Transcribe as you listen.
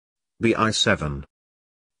BI 7.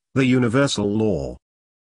 The Universal Law.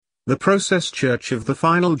 The Process Church of the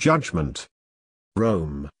Final Judgment.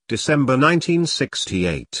 Rome, December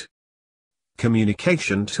 1968.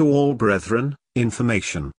 Communication to all brethren,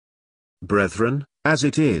 information. Brethren, as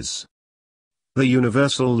it is. The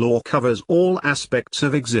universal law covers all aspects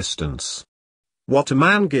of existence. What a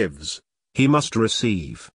man gives, he must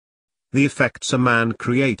receive. The effects a man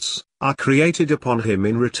creates, are created upon him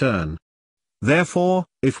in return. Therefore,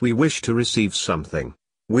 if we wish to receive something,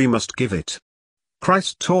 we must give it.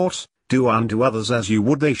 Christ taught, "Do unto others as you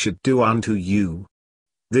would they should do unto you."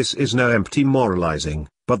 This is no empty moralizing,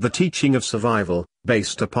 but the teaching of survival,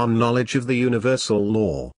 based upon knowledge of the universal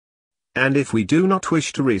law. And if we do not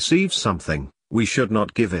wish to receive something, we should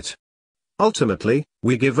not give it. Ultimately,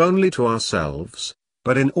 we give only to ourselves,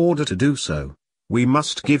 but in order to do so, we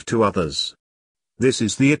must give to others. This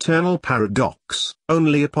is the eternal paradox.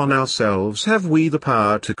 Only upon ourselves have we the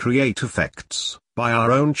power to create effects, by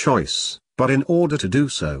our own choice, but in order to do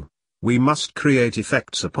so, we must create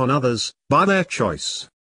effects upon others, by their choice.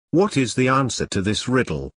 What is the answer to this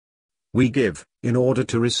riddle? We give, in order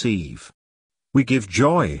to receive. We give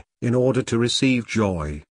joy, in order to receive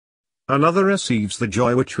joy. Another receives the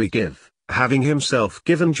joy which we give, having himself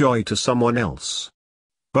given joy to someone else.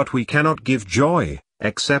 But we cannot give joy,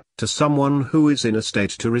 except to someone who is in a state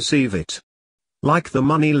to receive it. Like the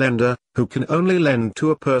money lender, who can only lend to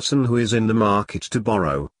a person who is in the market to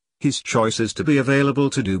borrow, his choice is to be available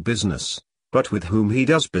to do business, but with whom he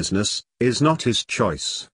does business, is not his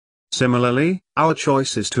choice. Similarly, our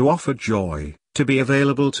choice is to offer joy, to be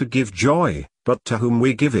available to give joy, but to whom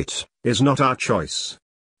we give it, is not our choice.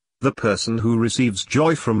 The person who receives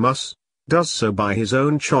joy from us, does so by his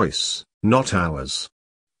own choice, not ours.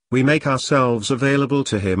 We make ourselves available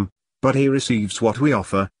to him, but he receives what we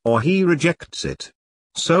offer, or he rejects it.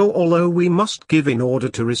 So although we must give in order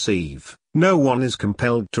to receive, no one is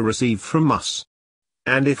compelled to receive from us.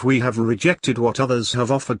 And if we have rejected what others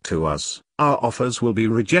have offered to us, our offers will be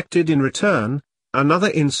rejected in return,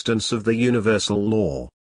 another instance of the universal law.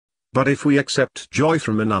 But if we accept joy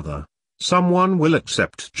from another, someone will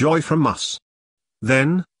accept joy from us.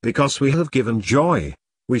 Then, because we have given joy,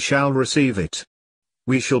 we shall receive it.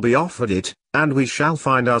 We shall be offered it, and we shall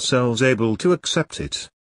find ourselves able to accept it.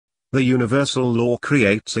 The universal law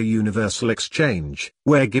creates a universal exchange,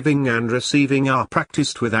 where giving and receiving are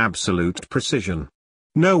practiced with absolute precision.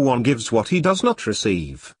 No one gives what he does not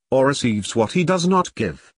receive, or receives what he does not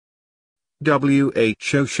give.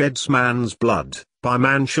 Who sheds man's blood, by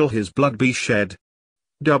man shall his blood be shed.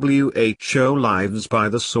 Who lives by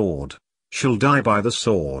the sword, shall die by the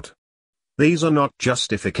sword. These are not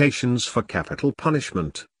justifications for capital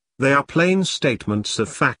punishment, they are plain statements of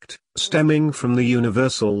fact, stemming from the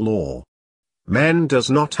universal law. Man does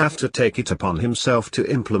not have to take it upon himself to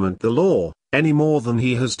implement the law, any more than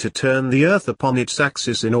he has to turn the earth upon its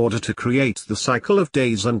axis in order to create the cycle of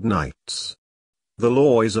days and nights. The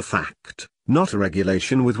law is a fact, not a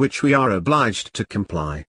regulation with which we are obliged to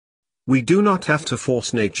comply. We do not have to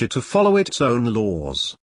force nature to follow its own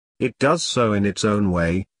laws. It does so in its own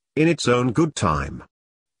way, in its own good time.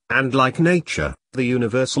 And like nature, the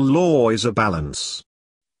universal law is a balance.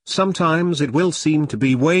 Sometimes it will seem to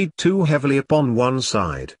be weighed too heavily upon one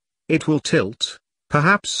side. It will tilt,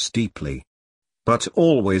 perhaps steeply. But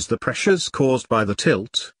always the pressures caused by the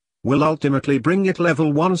tilt, will ultimately bring it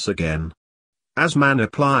level once again. As man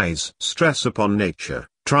applies stress upon nature,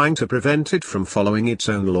 trying to prevent it from following its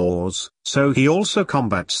own laws, so he also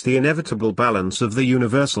combats the inevitable balance of the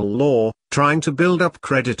universal law, trying to build up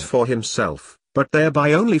credit for himself, but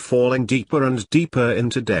thereby only falling deeper and deeper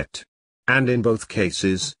into debt. And in both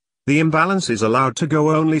cases, the imbalance is allowed to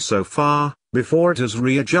go only so far, before it is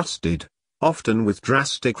readjusted, often with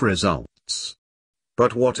drastic results.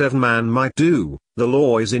 But whatever man might do, the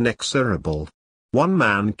law is inexorable. One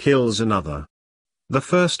man kills another. The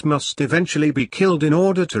first must eventually be killed in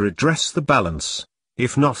order to redress the balance,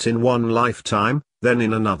 if not in one lifetime, then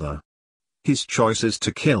in another. His choice is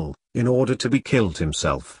to kill, in order to be killed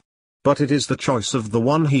himself. But it is the choice of the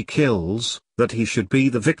one he kills, that he should be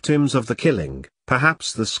the victims of the killing,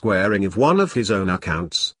 perhaps the squaring of one of his own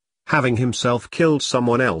accounts, having himself killed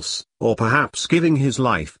someone else, or perhaps giving his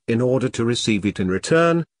life in order to receive it in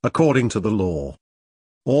return, according to the law.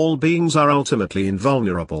 All beings are ultimately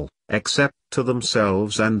invulnerable, except to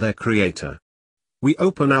themselves and their Creator. We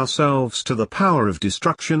open ourselves to the power of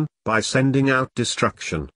destruction, by sending out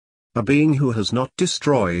destruction. A being who has not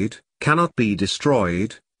destroyed, cannot be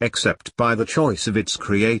destroyed, except by the choice of its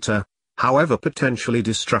Creator, however potentially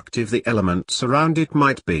destructive the elements around it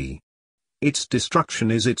might be. Its destruction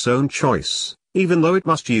is its own choice, even though it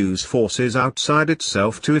must use forces outside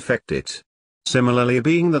itself to effect it. Similarly, a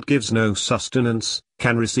being that gives no sustenance,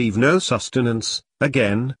 can receive no sustenance,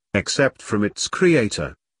 again, except from its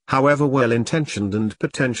creator, however well-intentioned and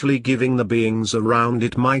potentially giving the beings around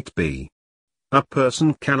it might be. A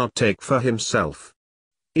person cannot take for himself.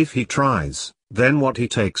 If he tries, then what he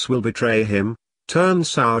takes will betray him, turn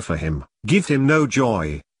sour for him, give him no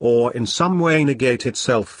joy, or in some way negate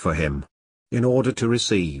itself for him. In order to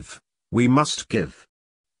receive, we must give.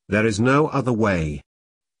 There is no other way.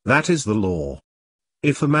 That is the law.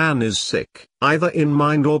 If a man is sick, either in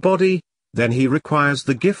mind or body, then he requires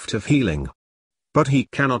the gift of healing. But he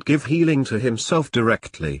cannot give healing to himself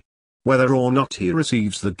directly. Whether or not he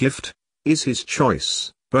receives the gift, is his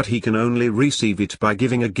choice, but he can only receive it by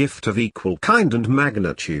giving a gift of equal kind and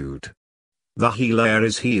magnitude. The healer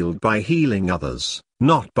is healed by healing others,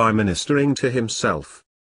 not by ministering to himself.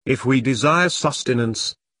 If we desire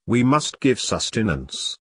sustenance, we must give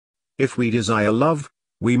sustenance. If we desire love,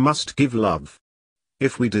 we must give love.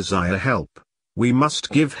 If we desire help, we must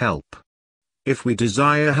give help. If we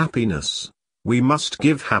desire happiness, we must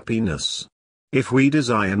give happiness. If we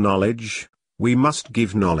desire knowledge, we must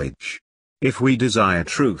give knowledge. If we desire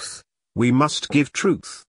truth, we must give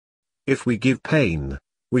truth. If we give pain,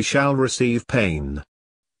 we shall receive pain.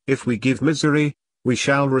 If we give misery, we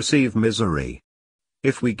shall receive misery.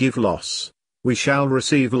 If we give loss, we shall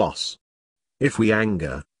receive loss. If we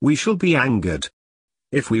anger, we shall be angered.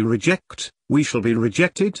 If we reject, we shall be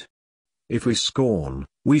rejected. If we scorn,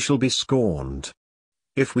 we shall be scorned.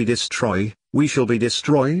 If we destroy, we shall be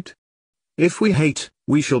destroyed. If we hate,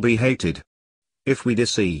 we shall be hated. If we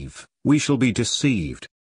deceive, we shall be deceived.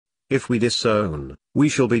 If we disown, we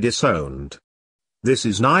shall be disowned. This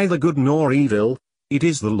is neither good nor evil, it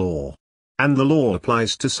is the law. And the law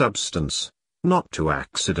applies to substance, not to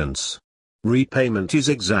accidents. Repayment is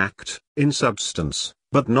exact, in substance,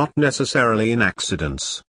 but not necessarily in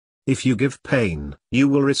accidents. If you give pain, you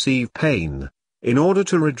will receive pain, in order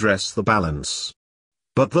to redress the balance.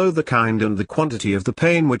 But though the kind and the quantity of the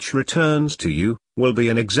pain which returns to you, will be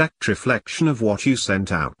an exact reflection of what you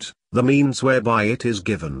sent out, the means whereby it is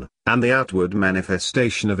given, and the outward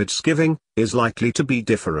manifestation of its giving, is likely to be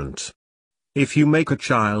different. If you make a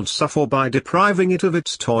child suffer by depriving it of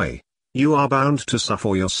its toy, you are bound to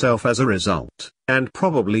suffer yourself as a result, and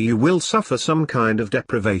probably you will suffer some kind of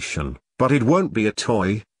deprivation, but it won't be a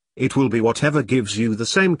toy, it will be whatever gives you the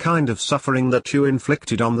same kind of suffering that you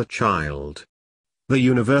inflicted on the child. The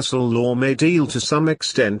universal law may deal to some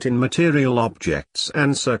extent in material objects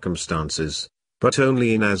and circumstances, but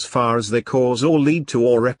only in as far as they cause or lead to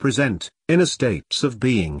or represent, inner states of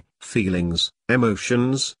being, feelings,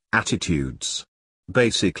 emotions, attitudes.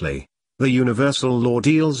 Basically, the universal law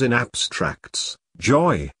deals in abstracts: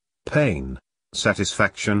 joy, pain,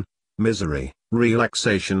 satisfaction, misery,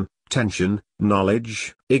 relaxation, tension,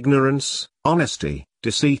 knowledge, ignorance, honesty,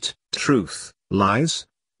 deceit, truth, lies,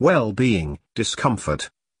 well-being, discomfort,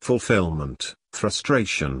 fulfillment,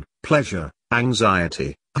 frustration, pleasure,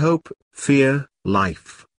 anxiety, hope, fear,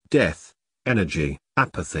 life, death, energy,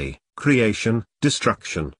 apathy, creation,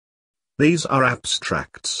 destruction. These are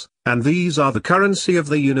abstracts, and these are the currency of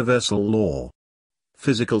the universal law.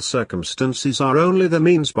 Physical circumstances are only the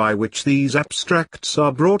means by which these abstracts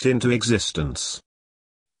are brought into existence.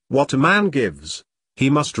 What a man gives, he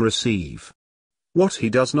must receive. What he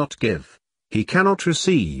does not give, he cannot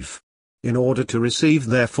receive. In order to receive,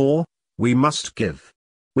 therefore, we must give.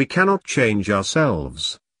 We cannot change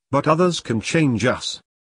ourselves, but others can change us.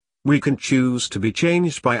 We can choose to be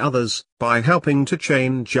changed by others, by helping to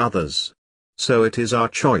change others. So it is our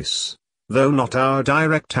choice, though not our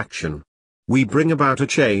direct action. We bring about a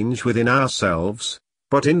change within ourselves,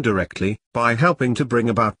 but indirectly, by helping to bring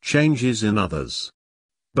about changes in others.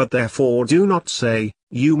 But therefore do not say,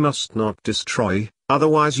 you must not destroy,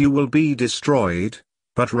 otherwise you will be destroyed,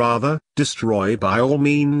 but rather, destroy by all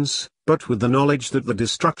means, but with the knowledge that the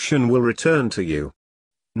destruction will return to you.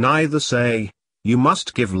 Neither say, you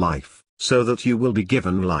must give life, so that you will be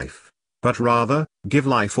given life, but rather, give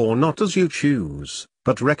life or not as you choose,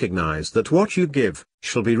 but recognize that what you give,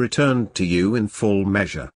 shall be returned to you in full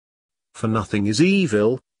measure. For nothing is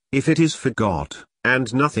evil, if it is for God,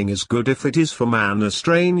 and nothing is good if it is for man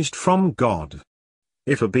estranged from God.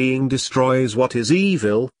 If a being destroys what is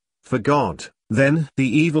evil, for God, then the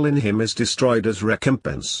evil in him is destroyed as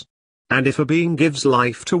recompense. And if a being gives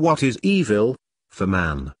life to what is evil, for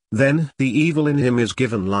man, then the evil in him is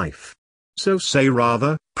given life. So say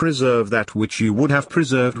rather, preserve that which you would have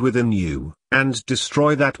preserved within you, and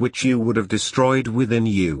destroy that which you would have destroyed within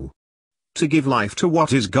you. To give life to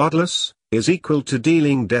what is godless, is equal to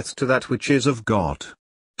dealing death to that which is of God.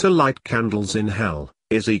 to light candles in hell,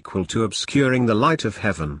 is equal to obscuring the light of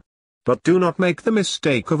heaven. But do not make the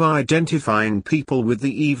mistake of identifying people with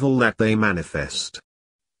the evil that they manifest.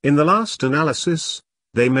 In the last analysis,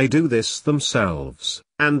 they may do this themselves,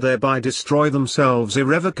 and thereby destroy themselves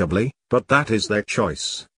irrevocably, but that is their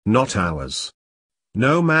choice, not ours.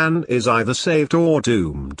 No man is either saved or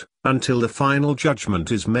doomed, until the final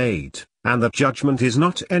judgment is made, and that judgment is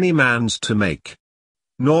not any man's to make.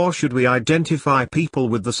 Nor should we identify people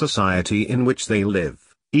with the society in which they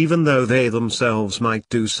live, even though they themselves might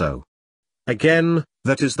do so. Again,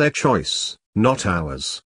 that is their choice, not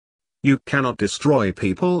ours. You cannot destroy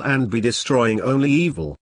people and be destroying only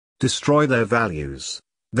evil. Destroy their values,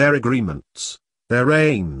 their agreements, their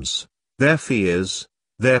aims, their fears,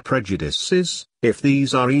 their prejudices, if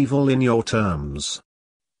these are evil in your terms.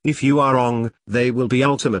 If you are wrong, they will be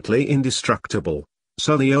ultimately indestructible,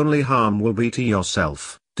 so the only harm will be to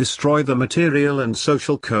yourself. Destroy the material and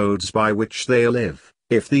social codes by which they live,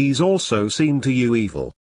 if these also seem to you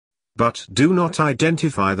evil. But do not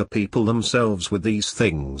identify the people themselves with these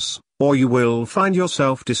things, or you will find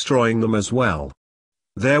yourself destroying them as well.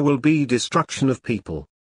 There will be destruction of people.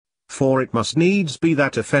 For it must needs be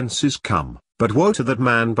that offences come, but woe to that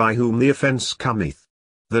man by whom the offence cometh.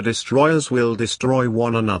 The destroyers will destroy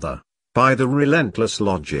one another, by the relentless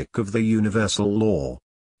logic of the universal law.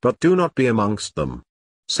 But do not be amongst them.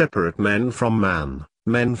 Separate men from man,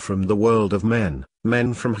 men from the world of men,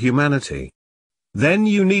 men from humanity. Then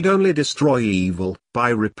you need only destroy evil, by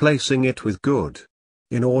replacing it with good.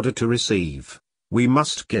 In order to receive, we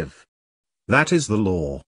must give. That is the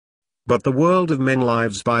law. But the world of men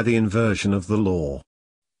lives by the inversion of the law.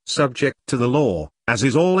 Subject to the law, as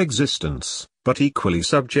is all existence, but equally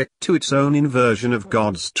subject to its own inversion of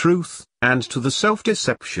God's truth, and to the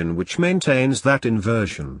self-deception which maintains that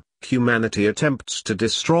inversion, humanity attempts to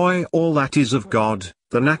destroy all that is of God,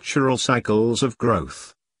 the natural cycles of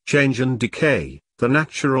growth, change and decay, the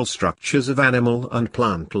natural structures of animal and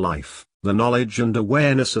plant life, the knowledge and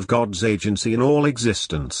awareness of God's agency in all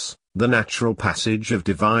existence, the natural passage of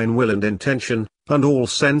divine will and intention, and all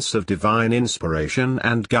sense of divine inspiration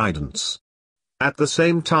and guidance. At the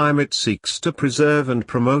same time it seeks to preserve and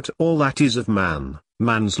promote all that is of man,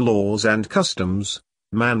 man's laws and customs,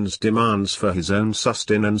 man's demands for his own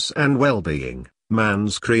sustenance and well-being,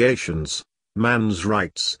 man's creations, man's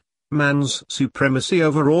rights, man's supremacy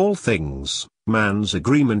over all things, man's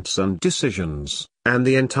agreements and decisions, and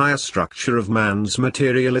the entire structure of man's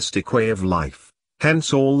materialistic way of life.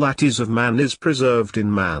 Hence all that is of man is preserved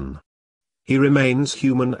in man. He remains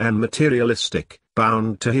human and materialistic,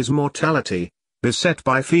 bound to his mortality, beset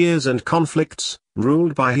by fears and conflicts,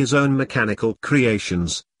 ruled by his own mechanical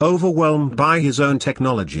creations, overwhelmed by his own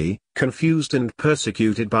technology, confused and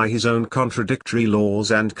persecuted by his own contradictory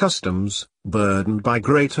laws and customs, burdened by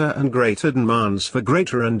greater and greater demands for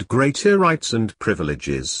greater and greater rights and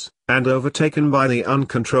privileges, and overtaken by the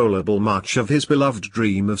uncontrollable march of his beloved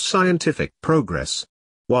dream of scientific progress.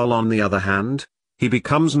 While on the other hand, he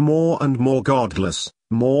becomes more and more godless,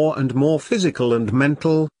 more and more physical and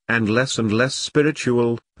mental, and less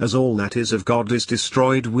spiritual, as all that is of God is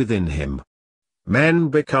destroyed within him. Man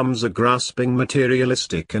becomes a grasping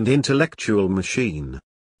materialistic and intellectual machine.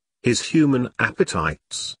 His human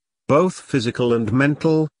appetites, both physical and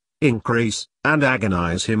mental, increase, and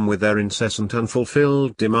agonize him with their incessant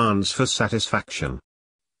unfulfilled demands for satisfaction.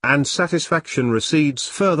 And satisfaction recedes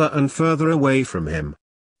further and further away from him.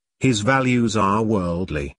 His values are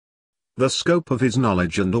worldly. The scope of his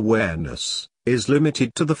knowledge and awareness is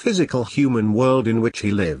limited to the physical human world in which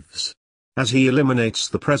he lives. As he eliminates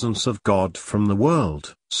the presence of God from the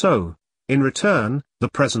world, so, in return, the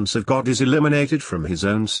presence of God is eliminated from his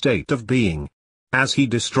own state of being. As he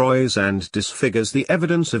destroys and disfigures the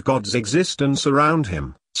evidence of God's existence around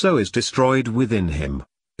him, so is destroyed within him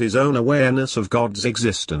his own awareness of God's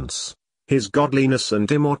existence, his godliness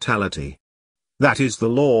and immortality. That is the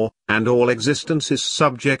law, and all existence is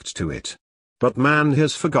subject to it. But man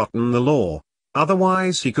has forgotten the law,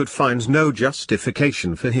 otherwise he could find no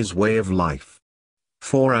justification for his way of life.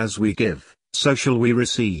 For as we give, so shall we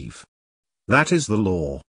receive. That is the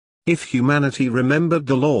law. If humanity remembered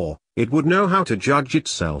the law, it would know how to judge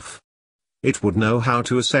itself. It would know how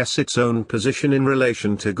to assess its own position in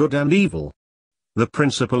relation to good and evil. The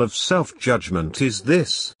principle of self-judgment is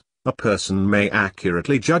this: a person may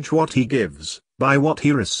accurately judge what he gives, by what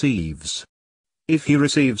he receives. If he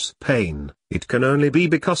receives pain, it can only be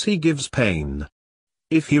because he gives pain.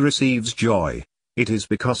 If he receives joy, it is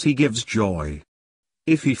because he gives joy.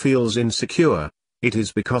 If he feels insecure, it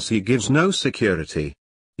is because he gives no security.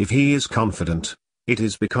 If he is confident, it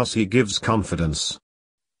is because he gives confidence.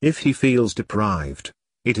 If he feels deprived,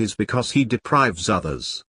 it is because he deprives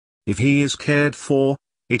others. If he is cared for,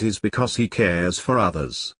 it is because he cares for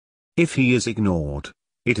others. If he is ignored,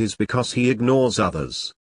 it is because he ignores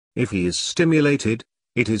others. If he is stimulated,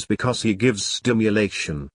 it is because he gives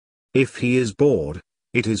stimulation. If he is bored,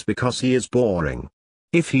 it is because he is boring.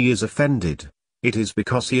 If he is offended, it is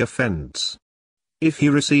because he offends. If he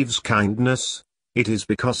receives kindness, it is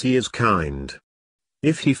because he is kind.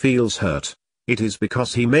 If he feels hurt, it is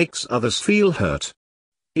because he makes others feel hurt.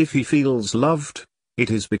 If he feels loved, it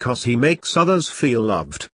is because he makes others feel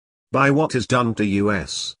loved. By what is done to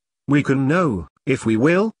us, we can know, if we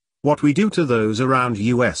will, what we do to those around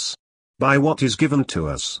us. By what is given to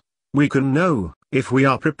us, we can know, if we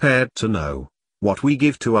are prepared to know, what we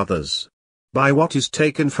give to others. By what is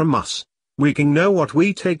taken from us, we can know what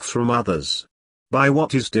we take from others. By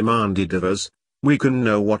what is demanded of us, we can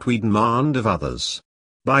know what we demand of others.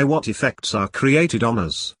 By what effects are created on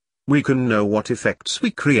us, we can know what effects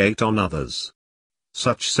we create on others.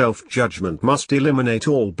 Such self-judgment must eliminate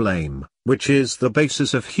all blame, which is the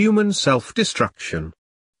basis of human self-destruction.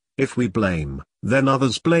 If we blame, then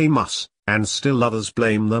others blame us, and still others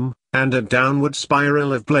blame them, and a downward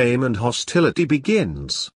spiral of blame and hostility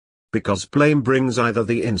begins. Because blame brings either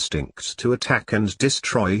the instinct to attack and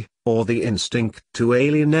destroy, or the instinct to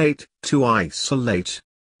alienate, to isolate.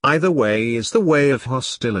 Either way is the way of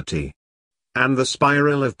hostility. And the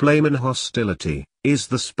spiral of blame and hostility is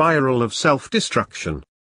the spiral of self-destruction.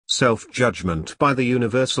 Self-judgment by the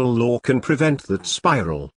universal law can prevent that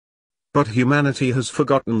spiral. But humanity has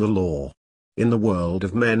forgotten the law. In the world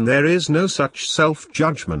of men there is no such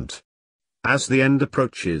self-judgment. As the end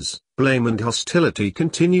approaches, blame and hostility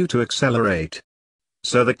continue to accelerate.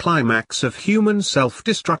 So the climax of human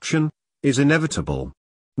self-destruction is inevitable.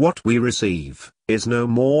 What we receive is no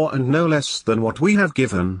more and no less than what we have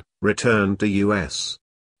given, returned to us.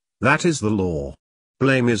 That is the law.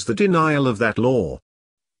 Blame is the denial of that law.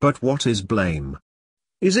 But what is blame?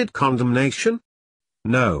 Is it condemnation?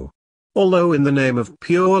 No. Although in the name of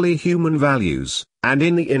purely human values, and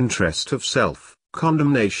in the interest of self,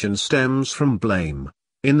 condemnation stems from blame,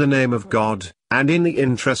 in the name of God, and in the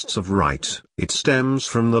interests of right, it stems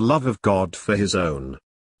from the love of God for his own.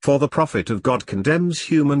 For the prophet of God condemns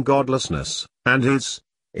human godlessness, and is,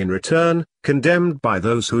 in return, condemned by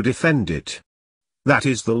those who defend it. That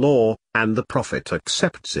is the law, and the prophet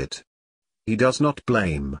accepts it. He does not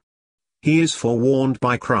blame. He is forewarned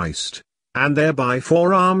by Christ, and thereby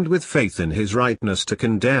forearmed with faith in his rightness to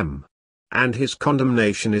condemn. And his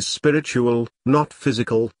condemnation is spiritual, not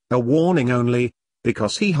physical, a warning only,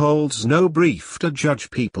 because he holds no brief to judge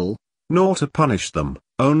people, nor to punish them,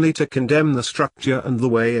 only to condemn the structure and the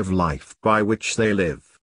way of life by which they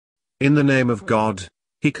live. In the name of God,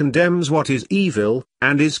 he condemns what is evil,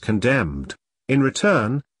 and is condemned, in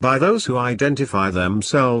return, by those who identify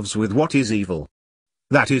themselves with what is evil.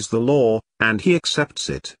 That is the law, and he accepts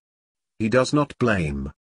it. He does not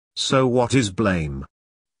blame. So what is blame?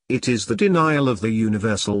 It is the denial of the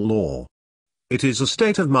universal law. It is a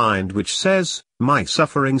state of mind which says, my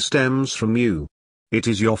suffering stems from you. It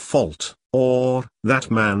is your fault, or,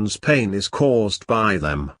 that man's pain is caused by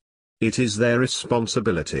them. It is their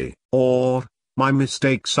responsibility, or, my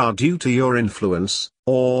mistakes are due to your influence,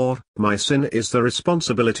 or, my sin is the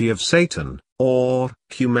responsibility of Satan, or,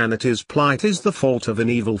 humanity's plight is the fault of an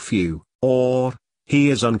evil few, or, he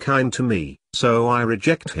is unkind to me, so I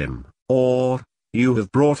reject him, or, you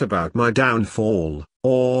have brought about my downfall,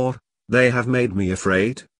 or, they have made me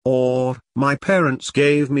afraid, or, my parents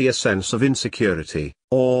gave me a sense of insecurity,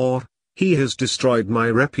 or, he has destroyed my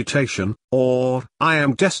reputation, or, I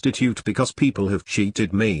am destitute because people have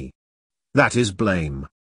cheated me. That is blame.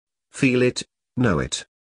 Feel it, know it.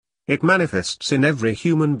 It manifests in every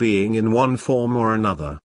human being in one form or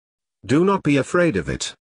another. Do not be afraid of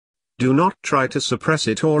it. Do not try to suppress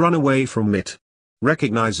it or run away from it.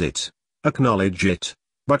 Recognize it, acknowledge it,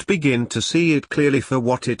 but begin to see it clearly for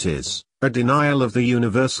what it is, a denial of the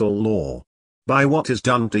universal law. By what is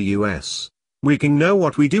done to us, we can know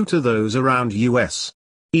what we do to those around us.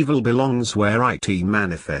 Evil belongs where it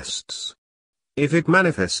manifests. If it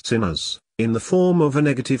manifests in us, in the form of a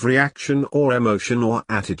negative reaction or emotion or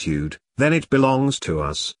attitude, then it belongs to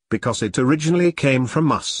us, because it originally came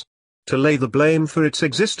from us. To lay the blame for its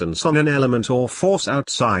existence on an element or force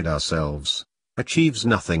outside ourselves, achieves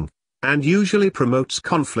nothing, and usually promotes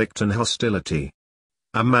conflict and hostility.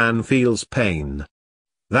 A man feels pain.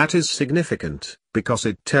 That is significant, because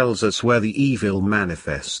it tells us where the evil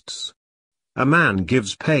manifests. A man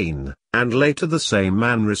gives pain, and later the same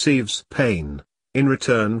man receives pain, in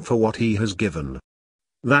return for what he has given.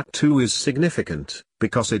 That too is significant,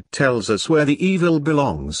 because it tells us where the evil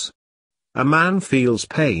belongs. A man feels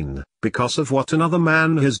pain because of what another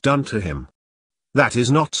man has done to him. That is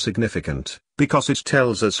not significant, because it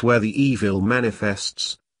tells us where the evil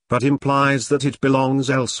manifests, but implies that it belongs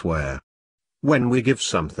elsewhere. When we give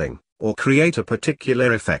something, or create a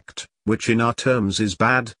particular effect, which in our terms is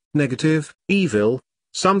bad, negative, evil,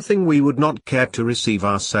 something we would not care to receive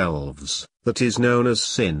ourselves, that is known as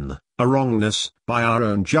sin, a wrongness, by our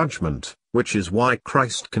own judgment, which is why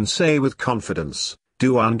Christ can say with confidence,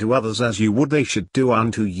 "Do unto others as you would they should do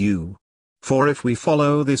unto you." For if we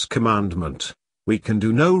follow this commandment, we can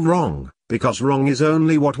do no wrong, because wrong is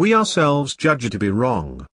only what we ourselves judge to be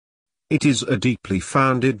wrong. It is a deeply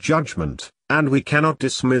founded judgment, and we cannot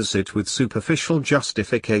dismiss it with superficial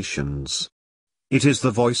justifications. It is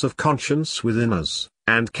the voice of conscience within us,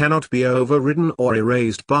 and cannot be overridden or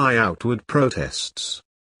erased by outward protests.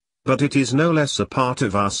 But it is no less a part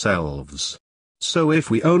of ourselves. So if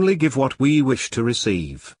we only give what we wish to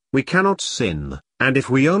receive, we cannot sin, and if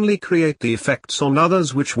we only create the effects on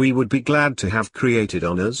others which we would be glad to have created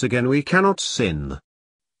on us again, we cannot sin.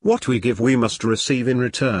 What we give we must receive in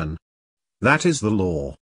return. That is the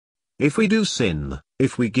law. If we do sin,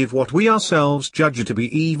 if we give what we ourselves judge to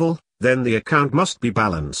be evil, then the account must be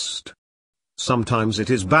balanced. Sometimes it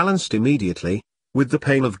is balanced immediately, with the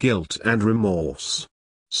pain of guilt and remorse.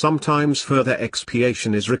 Sometimes further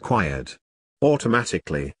expiation is required.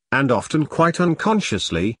 Automatically, and often quite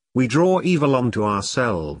unconsciously, we draw evil onto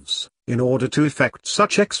ourselves, in order to effect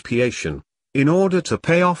such expiation, in order to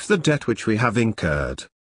pay off the debt which we have incurred.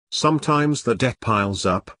 Sometimes the debt piles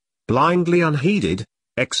up, blindly unheeded,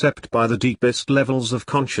 except by the deepest levels of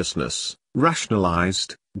consciousness,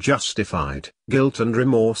 rationalized, justified, guilt and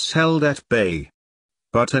remorse held at bay.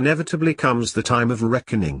 But inevitably comes the time of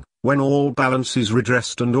reckoning, when all balance is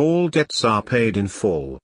redressed and all debts are paid in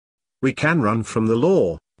full. We can run from the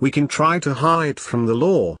law, we can try to hide from the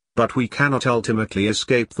law, but we cannot ultimately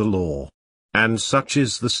escape the law. And such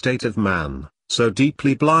is the state of man, so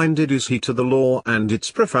deeply blinded is he to the law and its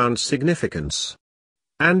profound significance.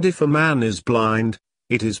 And if a man is blind,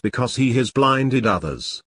 it is because he has blinded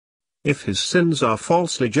others. If his sins are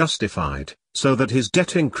falsely justified, so that his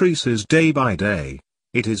debt increases day by day,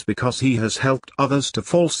 it is because he has helped others to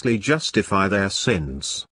falsely justify their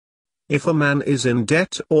sins. If a man is in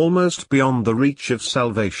debt almost beyond the reach of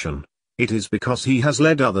salvation, it is because he has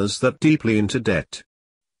led others that deeply into debt.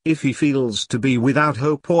 If he feels to be without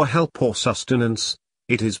hope or help or sustenance,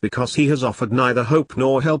 it is because he has offered neither hope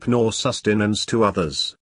nor help nor sustenance to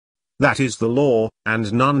others. That is the law,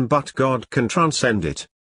 and none but God can transcend it.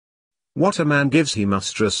 What a man gives he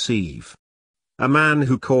must receive. A man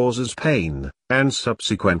who causes pain, and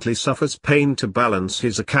subsequently suffers pain to balance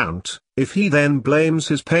his account, if he then blames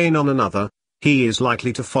his pain on another, he is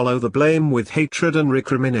likely to follow the blame with hatred and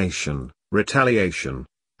recrimination, retaliation,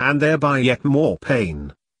 and thereby yet more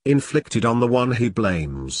pain, inflicted on the one he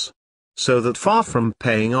blames. So that far from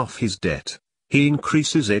paying off his debt, he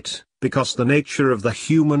increases it, because the nature of the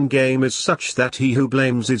human game is such that he who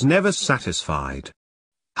blames is never satisfied.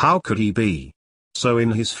 How could he be? So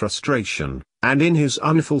in his frustration, and in his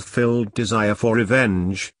unfulfilled desire for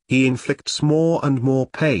revenge, he inflicts more and more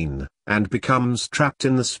pain, and becomes trapped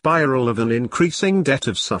in the spiral of an increasing debt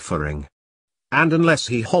of suffering. And unless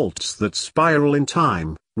he halts that spiral in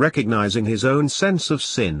time, recognizing his own sense of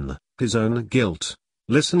sin, his own guilt,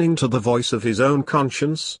 listening to the voice of his own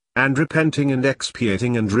conscience, and repenting and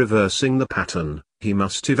expiating and reversing the pattern, he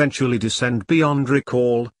must eventually descend beyond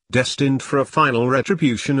recall, destined for a final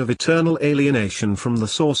retribution of eternal alienation from the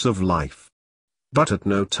source of life. But at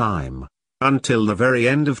no time, until the very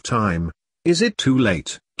end of time, is it too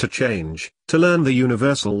late to change, to learn the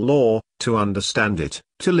universal law, to understand it,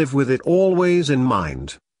 to live with it always in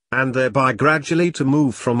mind, and thereby gradually to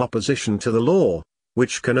move from opposition to the law,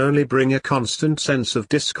 which can only bring a constant sense of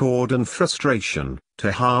discord and frustration,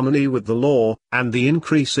 to harmony with the law, and the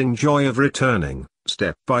increasing joy of returning,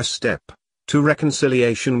 step by step, to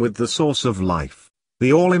reconciliation with the source of life,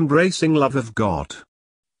 the all-embracing love of God.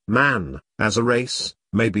 Man, as a race,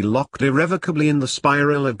 may be locked irrevocably in the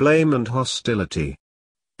spiral of blame and hostility.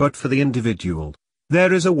 But for the individual,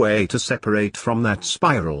 there is a way to separate from that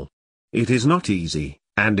spiral. It is not easy,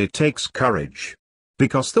 and it takes courage.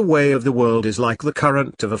 Because the way of the world is like the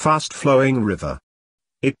current of a fast-flowing river.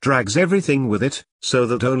 It drags everything with it, so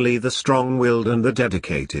that only the strong-willed and the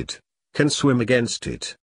dedicated can swim against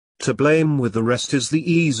it. To blame with the rest is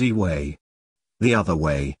the easy way. The other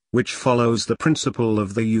way, which follows the principle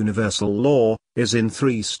of the universal law, is in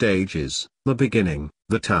 3 stages: the beginning,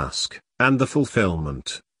 the task, and the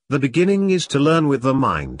fulfillment. The beginning is to learn with the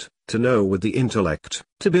mind, to know with the intellect,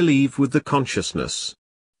 to believe with the consciousness.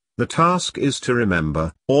 The task is to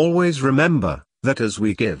remember, always remember, that as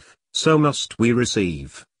we give, so must we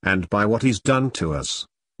receive, and by what is done to us,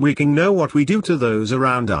 we can know what we do to those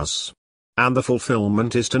around us. And the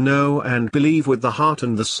fulfillment is to know and believe with the heart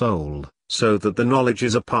and the soul, so that the knowledge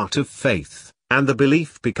is a part of faith, and the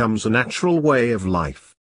belief becomes a natural way of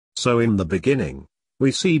life. So in the beginning,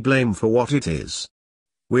 we see blame for what it is.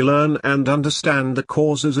 We learn and understand the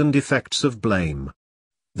causes and effects of blame.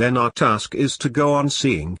 Then our task is to go on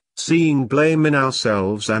seeing blame in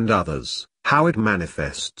ourselves and others, how it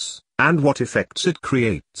manifests, and what effects it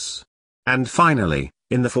creates. And finally,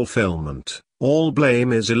 in the fulfillment, all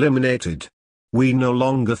blame is eliminated. We no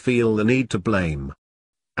longer feel the need to blame.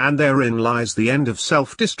 And therein lies the end of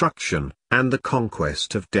self-destruction, and the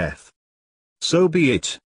conquest of death. So be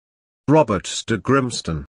it. Robert de Grimston.